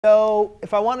So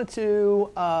if I wanted to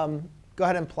go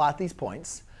ahead and plot these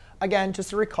points, again,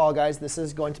 just to recall, guys, this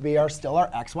is going to be still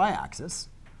our xy axis,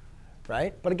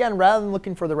 right? But again, rather than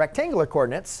looking for the rectangular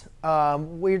coordinates,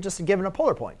 we're just given a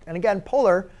polar point. And again,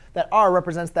 polar, that r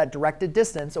represents that directed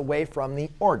distance away from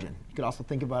the origin. You could also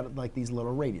think about it like these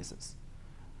little radiuses.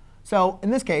 So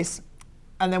in this case,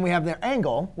 and then we have their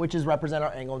angle, which is represent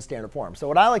our angle in standard form. So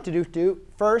what I like to do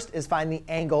first is find the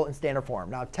angle in standard form.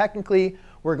 Now, technically,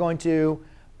 we're going to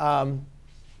a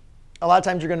lot of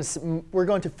times we're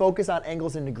going to focus on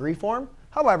angles in degree form.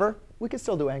 However, we could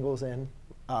still do angles in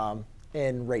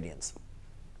radians.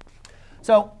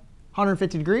 So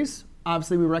 150 degrees,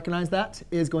 obviously we recognize that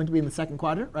is going to be in the second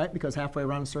quadrant, right? Because halfway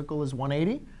around a circle is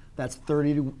 180. That's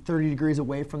 30 degrees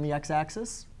away from the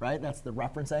x-axis, right? That's the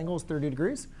reference angle is 30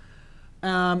 degrees.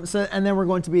 And then we're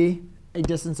going to be a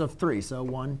distance of 3. So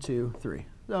 1, 2, 3.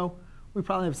 So we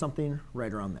probably have something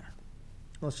right around there.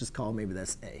 Let's just call maybe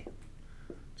this A,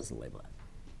 just to label that.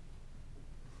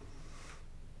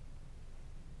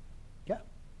 Yeah,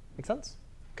 makes sense?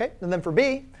 OK, and then for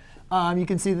B, you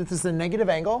can see that this is a negative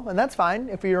angle. And that's fine.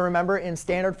 If you remember, in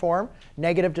standard form,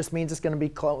 negative just means it's going to be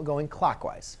going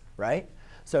clockwise, right?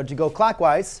 So to go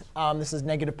clockwise, this is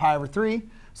negative pi over 3.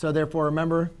 So therefore,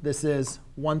 remember, this is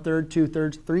 1/3,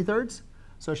 2/3, 3/3.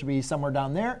 So it should be somewhere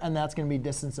down there. And that's going to be a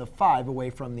distance of 5 away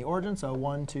from the origin. So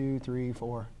 1, 2, 3,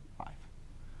 4, 5.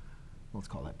 Let's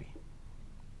call that B.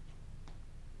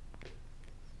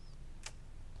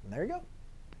 And there you go.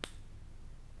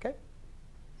 OK.